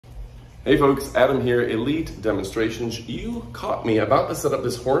Hey folks, Adam here, Elite Demonstrations. You caught me about to set up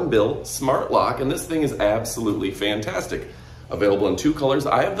this Hornbill smart lock, and this thing is absolutely fantastic. Available in 2 colors.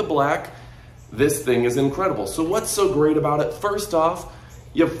 I have the black. This thing is incredible. So what's so great about it? First off,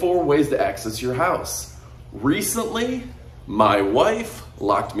 you have 4 ways to access your house. Recently, my wife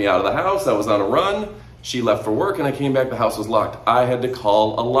locked me out of the house. I was on a run. She left for work and I came back, the house was locked. I had to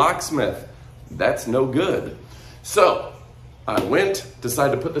call a locksmith. That's no good. So, I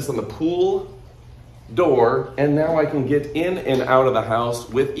decided to put this on the pool door, and now I can get in and out of the house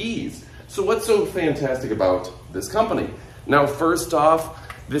with ease. So what's so fantastic about this company? Now, first off,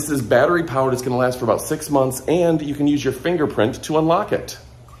 this is battery powered. It's gonna last for about 6 months, and you can use your fingerprint to unlock it.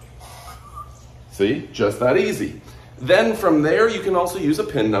 See, just that easy. Then from there, you can also use a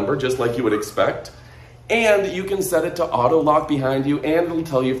PIN number, just like you would expect. And you can set it to auto lock behind you, and it'll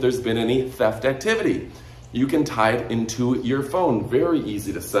tell you if there's been any theft activity. You can tie it into your phone. Very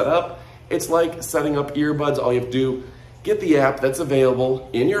easy to set up. It's like setting up earbuds. All you have to do, get the app that's available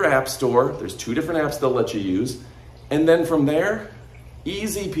in your app store. There's 2 different apps they'll let you use. And then from there,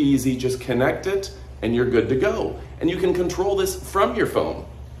 easy peasy, just connect it and you're good to go. And you can control this from your phone.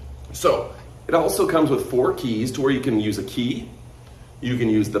 So it also comes with 4 keys to where you can use a key, you can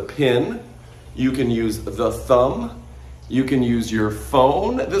use the PIN, you can use the thumb, you can use your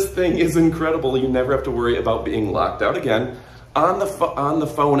phone. This thing is incredible. You never have to worry about being locked out again. On the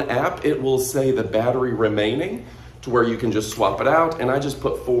phone app, it will say the battery remaining to where you can just swap it out. And I just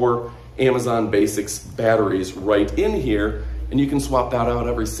put 4 Amazon Basics batteries right in here, and you can swap that out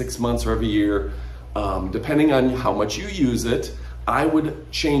every 6 months or every year. Depending on how much you use it, I would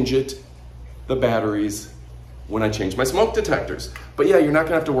change the batteries when I change my smoke detectors. But yeah, you're not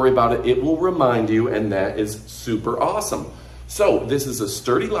gonna have to worry about it. It will remind you, and that is super awesome. So this is a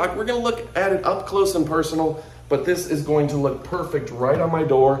sturdy lock. We're gonna look at it up close and personal, but this is going to look perfect right on my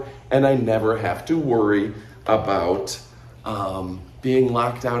door, and I never have to worry about being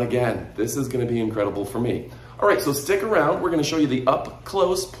locked out again. This is gonna be incredible for me. All right, so stick around. We're gonna show you the up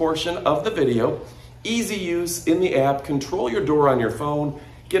close portion of the video. Easy use in the app. Control your door on your phone.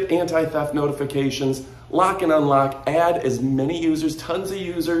 Get anti-theft notifications. Lock and unlock, add as many users, tons of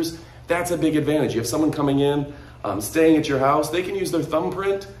users. That's a big advantage. You have someone coming in, staying at your house, they can use their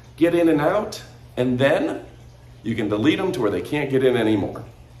thumbprint, get in and out, and then you can delete them to where they can't get in anymore.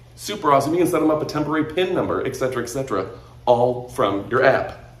 Super awesome. You can set them up a temporary PIN number, etc., all from your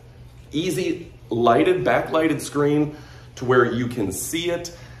app. Easy lighted, backlighted screen to where you can see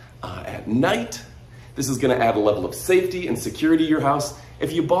it at night. This is gonna add a level of safety and security to your house.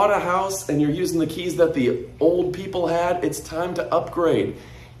 If you bought a house and you're using the keys that the old people had, it's time to upgrade.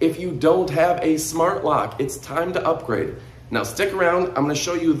 If you don't have a smart lock, it's time to upgrade. Now stick around, I'm gonna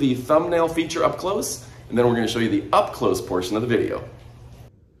show you the thumbnail feature up close, and then we're gonna show you the up close portion of the video.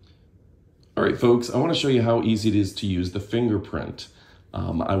 All right, folks, I wanna show you how easy it is to use the fingerprint.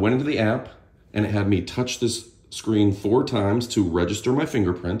 I went into the app and it had me touch this screen 4 times to register my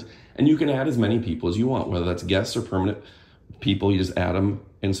fingerprint, and you can add as many people as you want, whether that's guests or permanent people. You just add them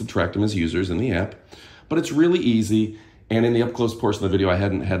and subtract them as users in the app. But it's really easy, and in the up close portion of the video, I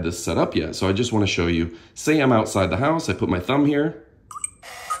hadn't had this set up yet, so I just want to show you. Say I'm outside the house, I put my thumb here,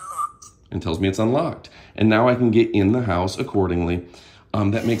 and tells me it's unlocked. And now I can get in the house accordingly.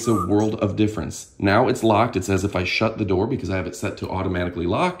 That makes a world of difference. Now it's locked. It's as if I shut the door because I have it set to automatically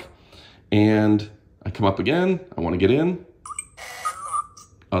lock. And I come up again, I want to get in,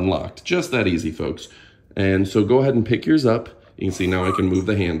 unlocked. Just that easy, folks. And so go ahead and pick yours up. You can see now I can move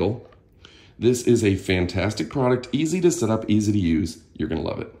the handle. This is a fantastic product, easy to set up, easy to use. You're gonna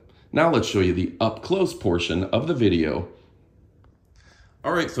love it. Now let's show you the up close portion of the video.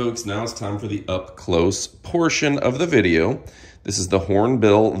 All right, folks, now it's time for the up close portion of the video. This is the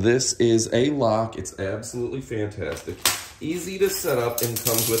Hornbill. This is a lock. It's absolutely fantastic. Easy to set up and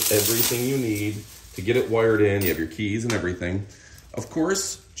comes with everything you need to get it wired in. You have your keys and everything. Of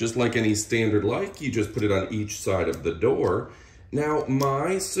course, just like any standard lock, you just put it on each side of the door. Now,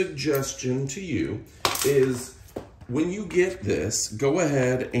 my suggestion to you is when you get this, go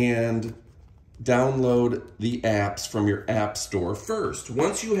ahead and download the apps from your app store first.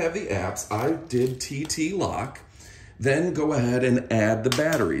 Once you have the apps, I did TT Lock, then go ahead and add the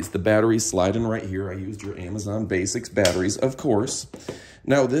batteries. The batteries slide in right here. I used your Amazon Basics batteries, of course.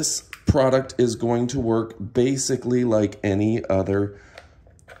 Now, this product is going to work basically like any other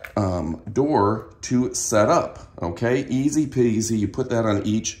door to set up, okay? Easy peasy, you put that on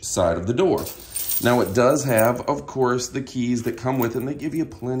each side of the door. Now it does have, of course, the keys that come with it, and they give you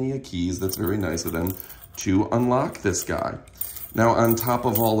plenty of keys. That's very nice of them to unlock this guy. Now on top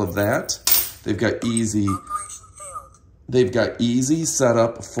of all of that, they've got easy They've got easy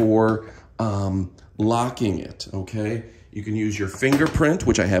setup for locking it, okay? You can use your fingerprint,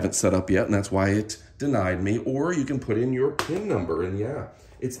 which I haven't set up yet, and that's why it denied me, or you can put in your PIN number, and yeah,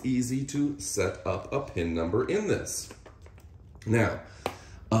 it's easy to set up a PIN number in this. Now,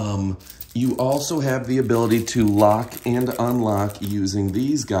 you also have the ability to lock and unlock using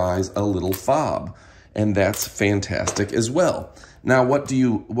these guys, a little fob, and that's fantastic as well. Now, what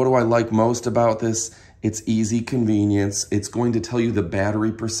do I like most about this? It's easy convenience. It's going to tell you the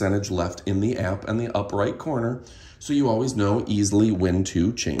battery percentage left in the app in the up right corner, so you always know easily when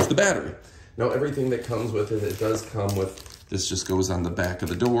to change the battery. Now, everything that comes with it, it does come with, this just goes on the back of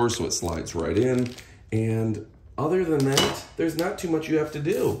the door, so it slides right in. And other than that, there's not too much you have to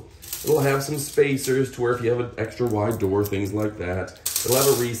do. It'll have some spacers to where if you have an extra wide door, things like that. It'll have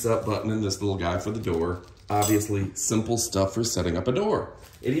a reset button and this little guy for the door. Obviously, simple stuff for setting up a door.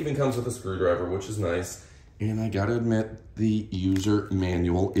 It even comes with a screwdriver, which is nice. And I gotta admit, the user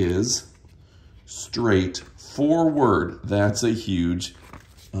manual is straightforward. That's a huge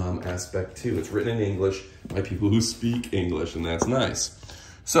aspect too. It's written in English by people who speak English, and that's nice.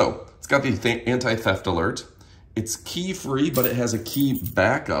 So, it's got the anti-theft alert. It's key-free, but it has a key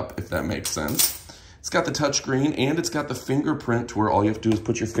backup, if that makes sense. It's got the touchscreen, and it's got the fingerprint to where all you have to do is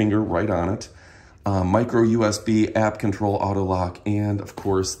put your finger right on it. Micro USB, app control, auto lock, and of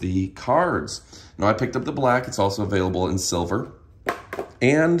course the cards. Now I picked up the black, it's also available in silver.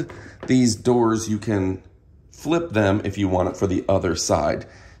 And these doors, you can flip them if you want it for the other side.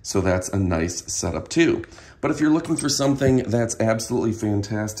 So that's a nice setup too. But if you're looking for something that's absolutely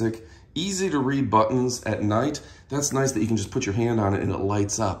fantastic, easy to read buttons at night, that's nice that you can just put your hand on it and it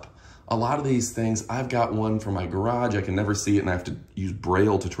lights up. A lot of these things, I've got one for my garage, I can never see it and I have to use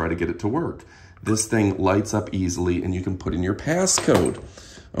Braille to try to get it to work. This thing lights up easily and you can put in your passcode,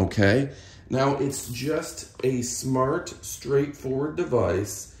 okay? Now, it's just a smart, straightforward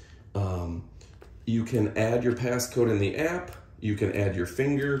device. You can add your passcode in the app. You can add your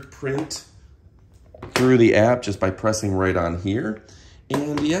fingerprint through the app just by pressing right on here.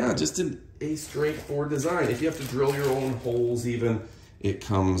 And yeah, just a straightforward design. If you have to drill your own holes even, it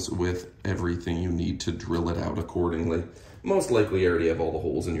comes with everything you need to drill it out accordingly. Most likely you already have all the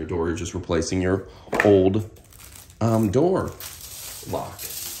holes in your door. You're just replacing your old door lock.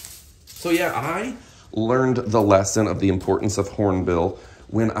 So yeah, I learned the lesson of the importance of Hornbill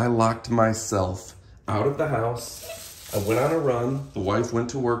when I locked myself out of the house. I went on a run. The wife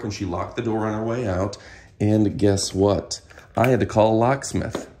went to work and she locked the door on her way out. And guess what? I had to call a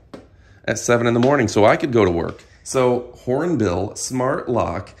locksmith at 7 in the morning so I could go to work. So Hornbill Smart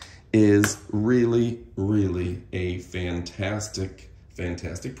Lock is really, really a fantastic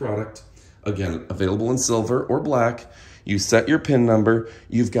product. Again, available in silver or black. You set your PIN number.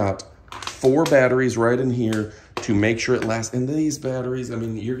 You've got 4 batteries right in here to make sure it lasts. And these batteries, I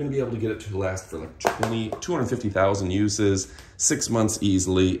mean, you're gonna be able to get it to last for like 250,000 uses, 6 months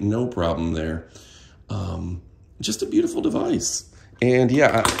easily, no problem there. Just a beautiful device. And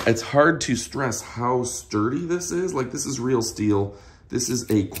yeah, it's hard to stress how sturdy this is. Like, this is real steel. This is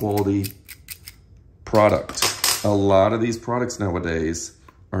a quality product. A lot of these products nowadays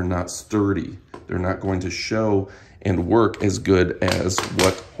are not sturdy. They're not going to show and work as good as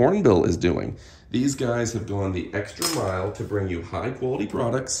what Hornbill is doing. These guys have gone the extra mile to bring you high quality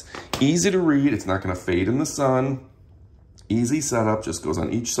products, easy to read, it's not gonna fade in the sun, easy setup, just goes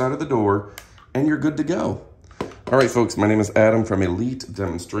on each side of the door, and you're good to go. All right, folks, my name is Adam from Elite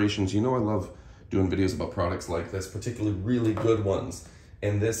Demonstrations. You know I love doing videos about products like this, particularly really good ones.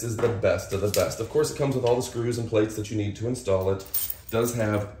 And this is the best of the best. Of course, it comes with all the screws and plates that you need to install it. It does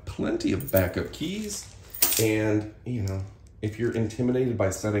have plenty of backup keys. And, you know, if you're intimidated by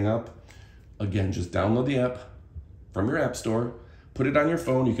setting up, again, just download the app from your app store, put it on your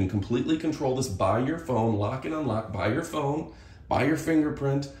phone. You can completely control this by your phone, lock and unlock by your phone, by your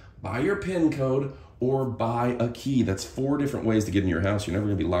fingerprint, by your PIN code, or by a key. That's 4 different ways to get in your house. You're never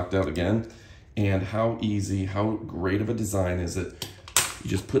gonna be locked out again. And how easy, how great of a design is it? You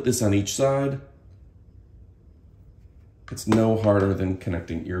just put this on each side. It's no harder than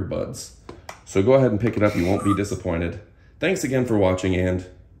connecting earbuds. So go ahead and pick it up. You won't be disappointed. Thanks again for watching, and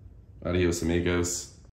adios, amigos.